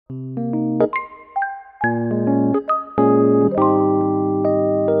Hello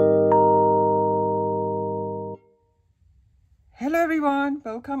everyone,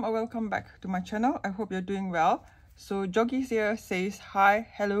 welcome back to my channel. I hope you're doing well. So Joggy here says hi,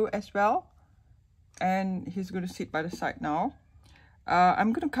 hello as well, and he's going to sit by the side now.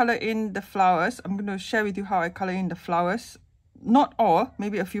 I'm going to color in the flowers. I'm going to share with you how I color in the flowers. Not all,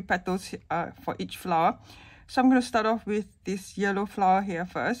 maybe a few petals for each flower. So I'm going to start off with this yellow flower here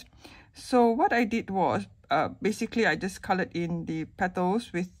first. So what I did was basically I just colored in the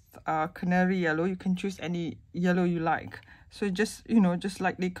petals with canary yellow. You can choose any yellow you like. So just, just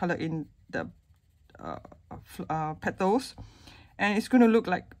lightly color in the petals, and it's going to look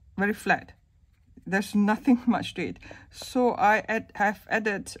like very flat. There's nothing much to it. So I have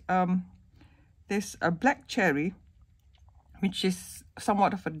added this black cherry, which is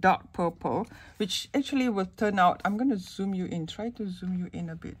somewhat of a dark purple, which actually will turn out, I'm going to zoom you in, try to zoom you in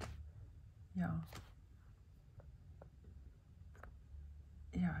a bit. Yeah,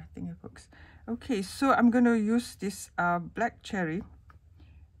 I think it works. Okay, so I'm going to use this black cherry.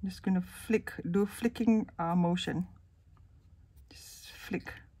 I'm just going to do flicking motion. Just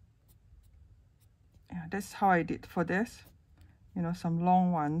flick. Yeah, that's how I did for this. Some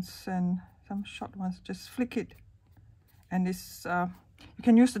long ones and some short ones. Just flick it. And this, you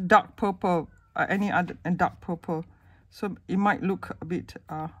can use the dark purple, any other dark purple. So it might look a bit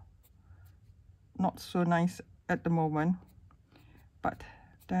not so nice at the moment, but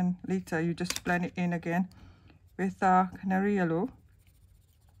then later you just blend it in again with canary yellow,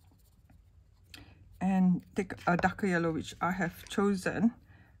 and take a darker yellow, which I have chosen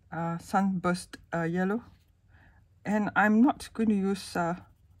sunburst yellow. And I'm not going to use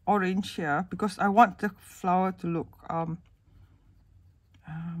orange here because I want the flower to look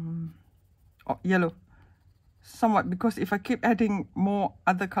yellow somewhat, because if I keep adding more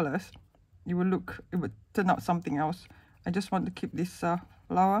other colors, it would turn out something else. I just want to keep this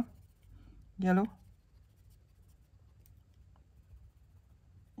flower yellow.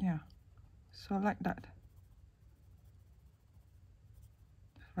 Yeah, so like that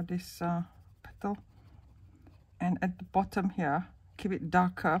for this petal. And at the bottom here, keep it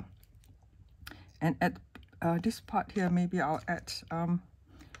darker. And at this part here, maybe I'll add,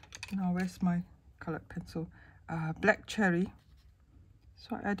 now where's my colored pencil? Black cherry.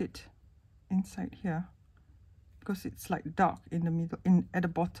 So I add it inside here because it's like dark in the middle, at the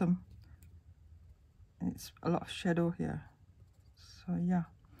bottom. And it's a lot of shadow here. So yeah,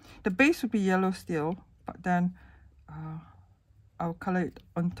 the base would be yellow still, but then I'll color it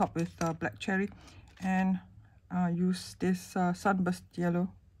on top with black cherry, and use this sunburst yellow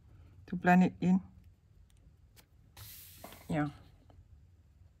to blend it in. Yeah,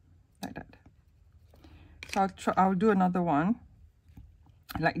 like that. So I'll do another one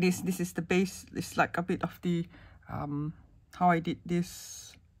like this. This is the base. It's like a bit of the how I did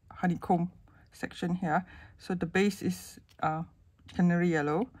this honeycomb section here. So the base is canary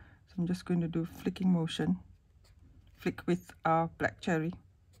yellow. So I'm just going to do flicking motion, flick with black cherry.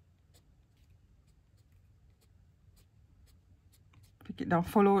 Flick it down.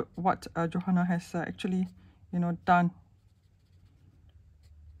 Follow what Johanna has actually, done.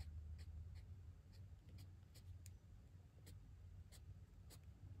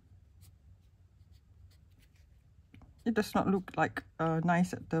 It does not look like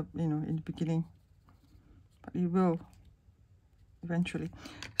nice at the, in the beginning, but it will eventually.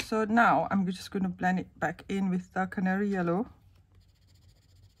 So now I'm just going to blend it back in with the canary yellow.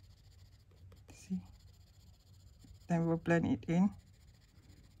 See? Then we'll blend it in.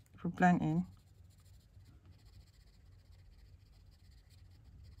 We'll blend in.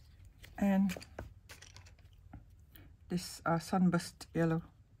 And this sunburst yellow.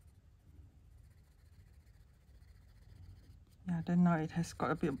 Yeah, then now it has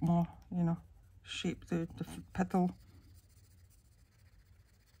got a bit more, shape to the petal.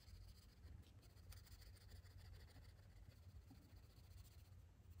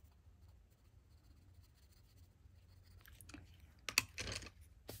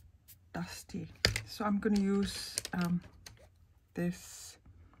 Dusty. So I'm going to use this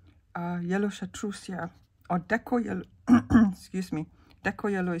yellow chartreuse here, or deco yellow. Excuse me,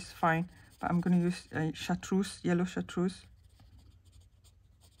 deco yellow is fine, but I'm going to use chartreuse, yellow chartreuse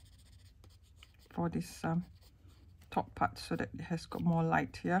for this top part, so that it has got more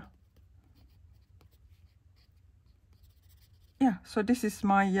light here. Yeah, so this is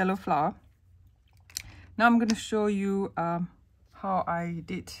my yellow flower. Now I'm going to show you how I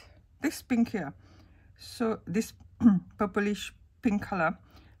did this pink here. So this purplish pink color.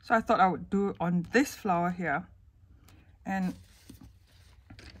 So I thought I would do on this flower here. And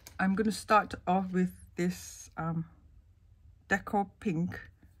I'm going to start off with this decor pink.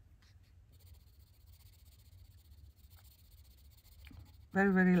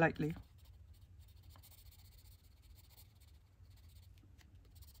 Very, very lightly.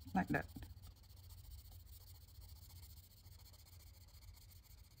 Like that.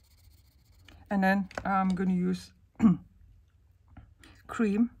 And then I'm going to use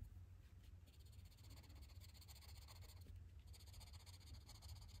cream.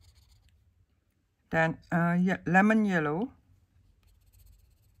 Then yeah, lemon yellow.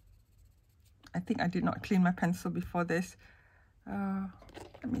 I think I did not clean my pencil before this.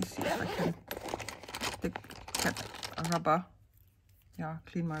 Let me see if I can get a rubber. Yeah,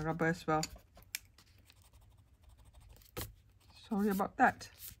 clean my rubber as well. Sorry about that.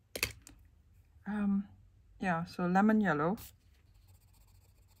 Yeah, so lemon yellow.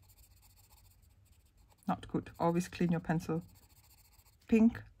 Not good. Always clean your pencil.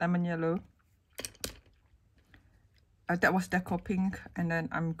 Pink, lemon yellow. That was decor pink, and then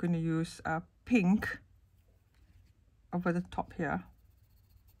I'm going to use pink over the top here.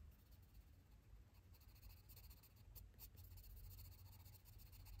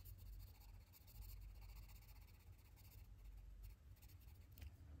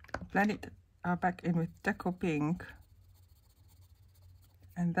 Blend it back in with decor pink,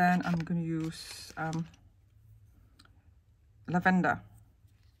 and then I'm going to use lavender.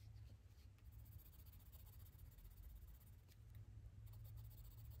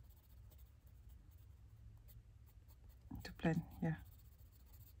 To blend, yeah,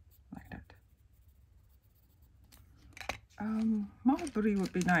 like that. Mulberry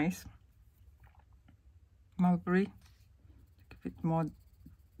would be nice. Mulberry, give it more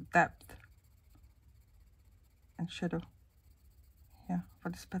depth and shadow. Yeah, for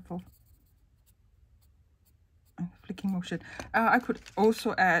this petal. And flicking motion. I could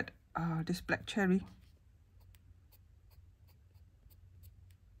also add this black cherry.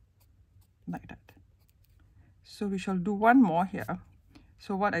 Like that. So we shall do one more here.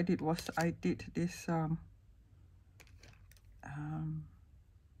 So what I did was I did this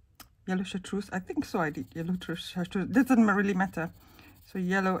yellow chartreuse. I think so. I did yellow chartreuse. Doesn't really matter. So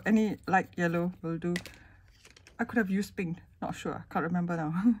yellow, any light yellow will do. I could have used pink. Not sure. I can't remember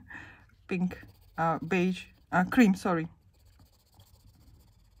now. Pink, beige, cream. Sorry.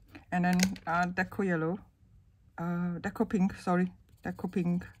 And then deco yellow, deco pink. Sorry, deco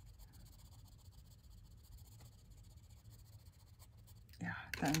pink. Yeah,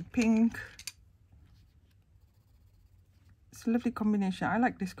 then pink. It's a lovely combination. I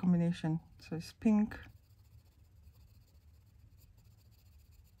like this combination. So it's pink.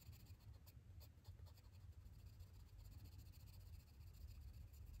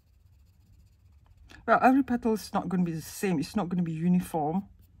 Well, every petal is not going to be the same. It's not going to be uniform,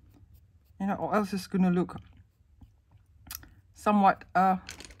 you know, or else it's going to look somewhat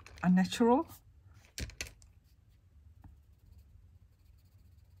unnatural.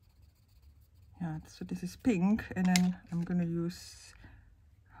 Yeah, so this is pink, and then I'm going to use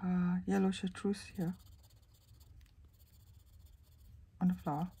yellow chartreuse here on the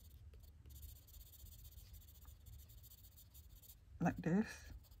flower, like this.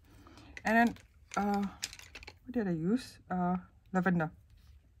 And then what did I use? Lavender.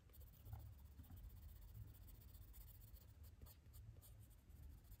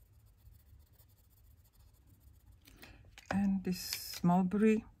 And this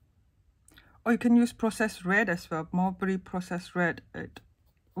mulberry. Or you can use processed red as well. Mulberry processed red. It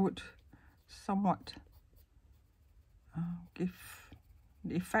would somewhat give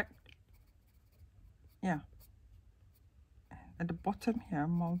the effect. Yeah. At the bottom here,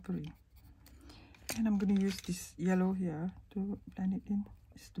 mulberry. And I'm going to use this yellow here to blend it in.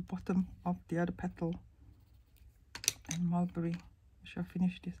 It's the bottom of the other petal. And mulberry. I shall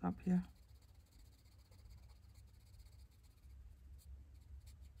finish this up here.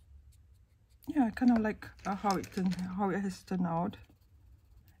 Yeah, I kind of like how it has turned out.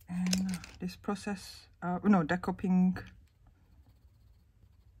 And this process, no, deco pink.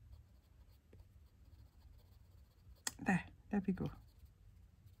 There we go.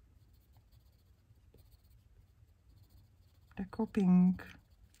 Deco pink,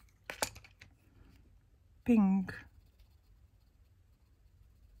 pink,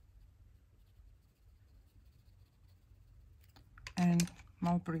 and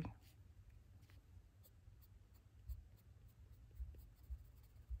mulberry.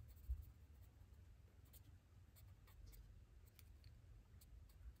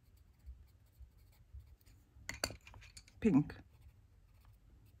 Pink.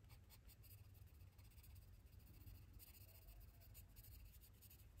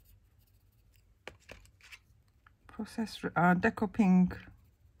 Processed Deco Pink.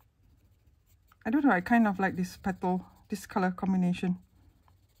 I don't know, I kind of like this petal, this color combination.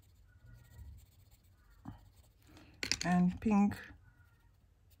 And pink.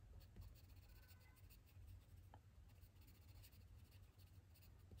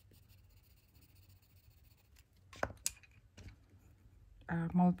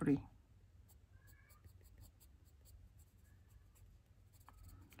 Mulberry.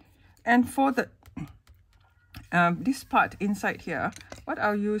 And for the this part inside here, what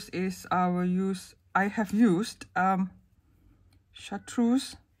I'll use is I have used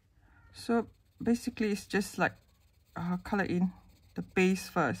chartreuse. So basically it's just like color in the base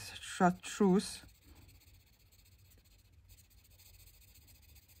first, chartreuse.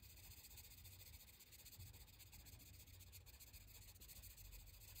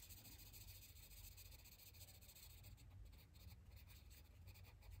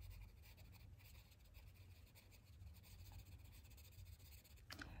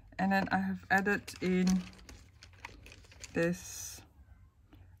 And then I have added in this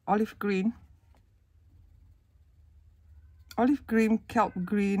olive green, kelp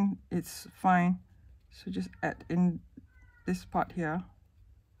green, it's fine. So just add in this part here.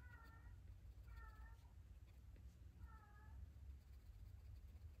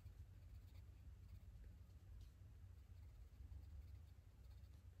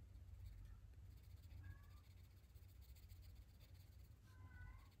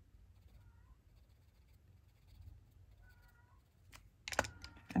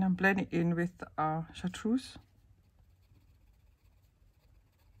 And I'm blending it in with chartreuse.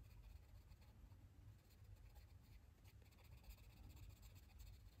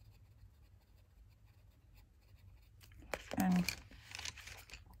 And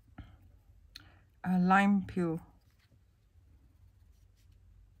lime peel.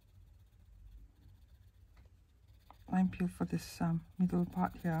 Lime peel for this middle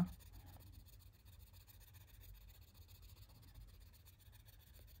part here.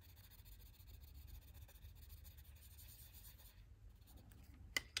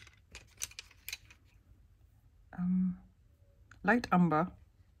 Light umber.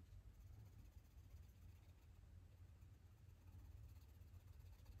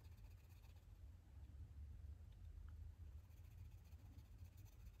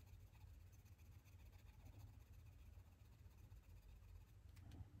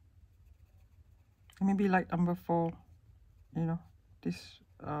 Maybe light umber for, you know, this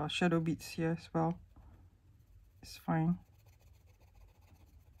shadow beads here as well. It's fine.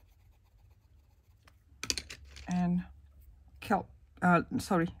 And kelp,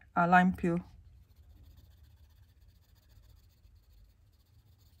 lime peel.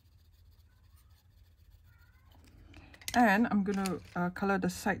 And I'm gonna color the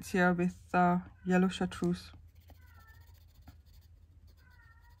sides here with yellow chartreuse.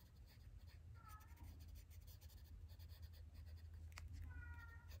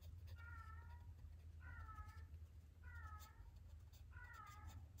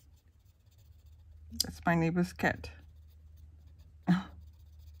 That's my neighbor's cat.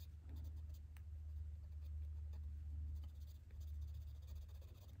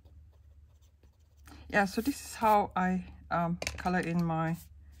 Yeah, so this is how I color in my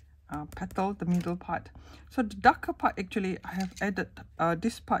petal, the middle part. So the darker part, actually, I have added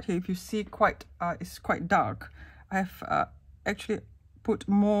this part here. If you see, it's quite dark. I have actually put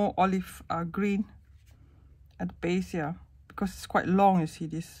more olive green at the base here because it's quite long. You see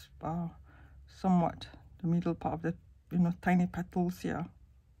this somewhat the middle part of the tiny petals here.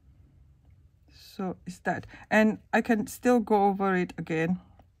 So it's that, and I can still go over it again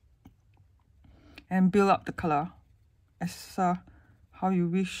and build up the color as how you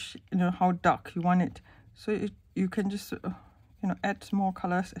wish, how dark you want it. So you can just add more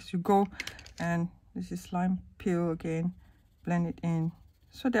colors as you go. And this is lime peel again, blend it in.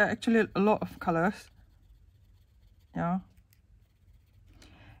 So there are actually a lot of colors.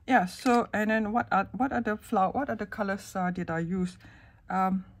 Yeah, so, and then what are the colors did I use?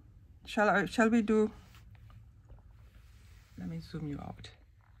 Shall we do, let me zoom you out.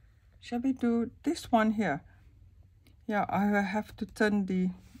 Shall we do this one here? Yeah, I will have to turn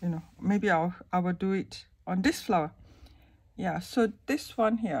the, maybe I will do it on this flower. Yeah, so this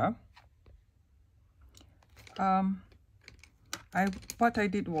one here, what I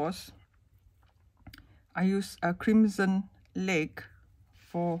did was I used a crimson lake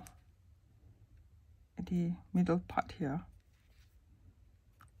for the middle part here.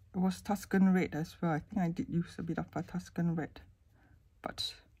 It was Tuscan red as well. I think I did use a bit of a Tuscan red,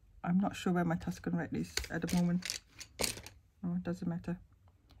 but I'm not sure where my Tuscan red is at the moment. No, it doesn't matter.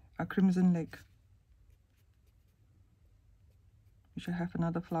 A crimson lake. we should have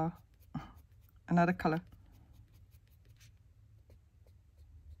another flower, another color.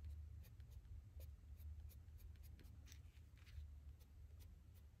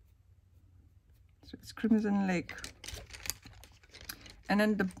 So it's Crimson Lake. And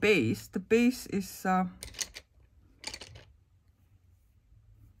then the base is, I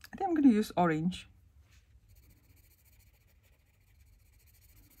think I'm going to use orange.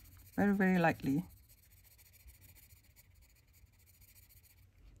 Very, very lightly.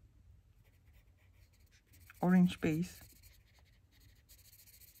 Orange base.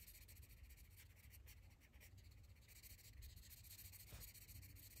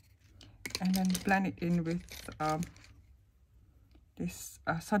 And then blend it in with this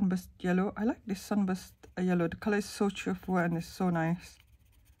sunburst yellow. I like this sunburst yellow. The color is so cheerful and it's so nice.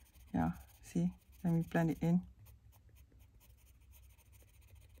 Yeah, see? Let me blend it in.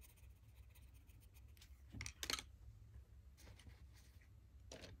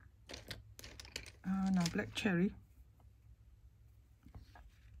 Now black cherry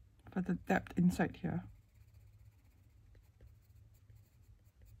for the depth inside here.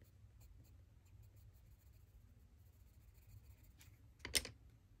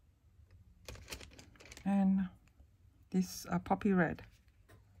 And this poppy red.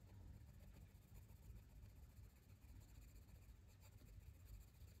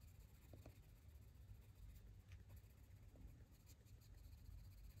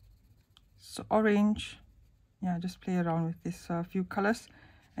 So orange, yeah, just play around with this few colors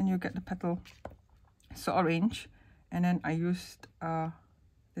and you get the petal. So orange, and then I used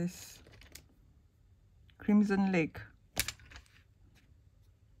this Crimson Lake.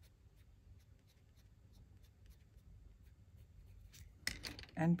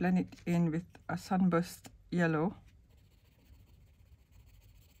 And blend it in with a sunburst yellow.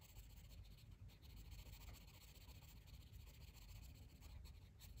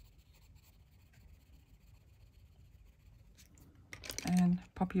 And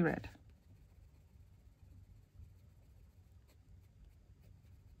poppy red.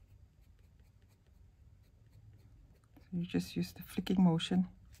 So you just use the flicking motion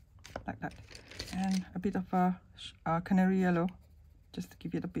like that. And a bit of a canary yellow, just to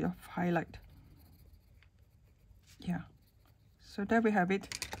give it a bit of highlight. Yeah. So there we have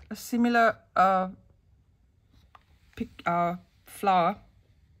it. A similar flower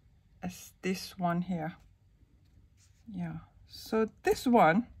as this one here. Yeah. So this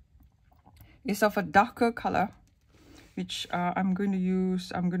one is of a darker color, which I'm going to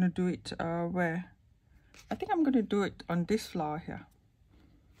use. I'm going to do it where? I think I'm going to do it on this flower here.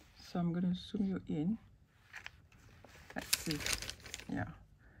 So I'm going to zoom you in. Let's see.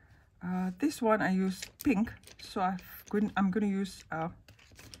 Yeah. This one I use pink, so I'm going to use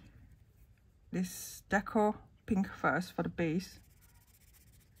this deco pink first for the base.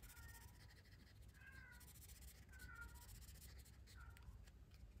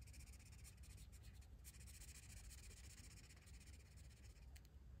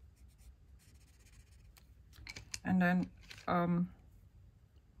 And then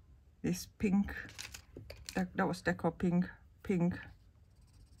this pink, that was deco pink.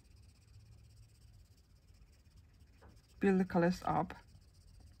 Build the colors up.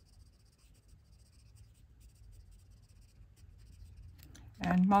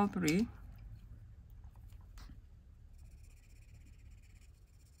 And mulberry.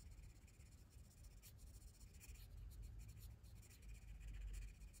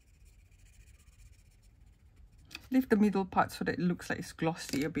 Leave the middle part so that it looks like it's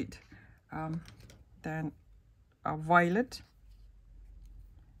glossy a bit. Then violet.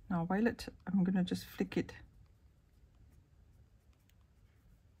 Now violet, I'm gonna just flick it.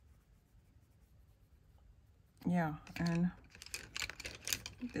 Yeah, and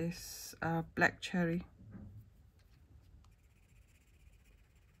this black cherry.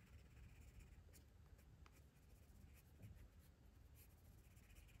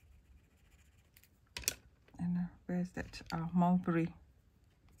 And where's that mulberry?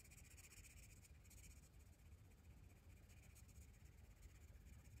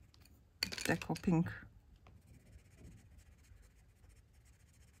 Deco pink.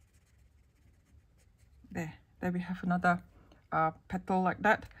 There we have another petal like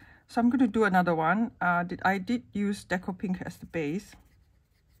that. So I'm going to do another one. I did use deco pink as the base,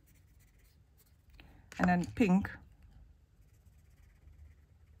 and then pink.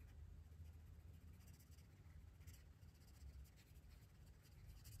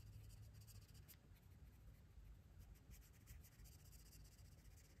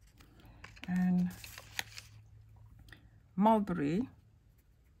 And mulberry,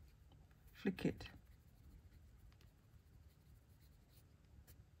 flick it.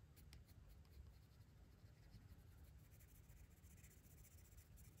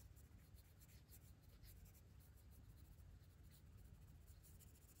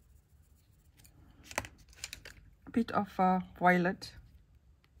 bit of violet.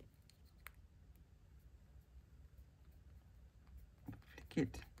 Flick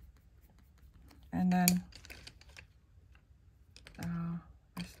it. And then,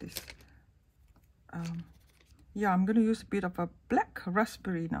 what's this? Yeah, I'm going to use a bit of a black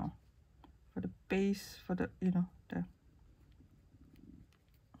raspberry now for the base, for the, you know, the,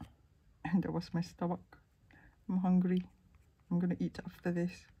 and that was my stomach. I'm hungry. I'm going to eat after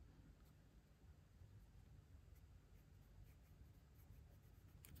this.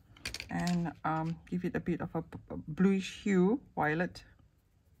 And give it a bit of a bluish hue, violet.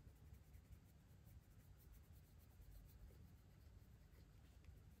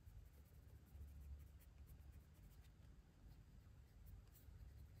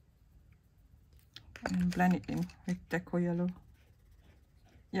 And blend it in with deco yellow.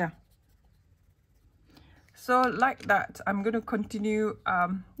 Yeah. So like that, I'm going to continue,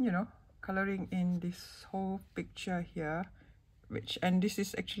 you know, coloring in this whole picture here, and this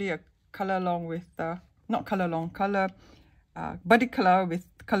is actually a color along with not color along, color body color with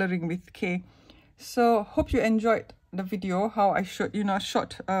coloring with K. So hope you enjoyed the video, how I showed, you know,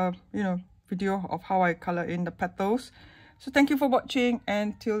 short you know, video of how I color in the petals. So thank you for watching,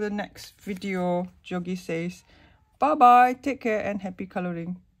 and till the next video, Jogi says bye bye, take care and happy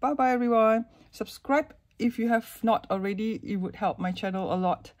coloring. Bye bye everyone. Subscribe if you have not already, it would help my channel a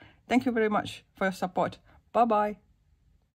lot. Thank you very much for your support. Bye bye.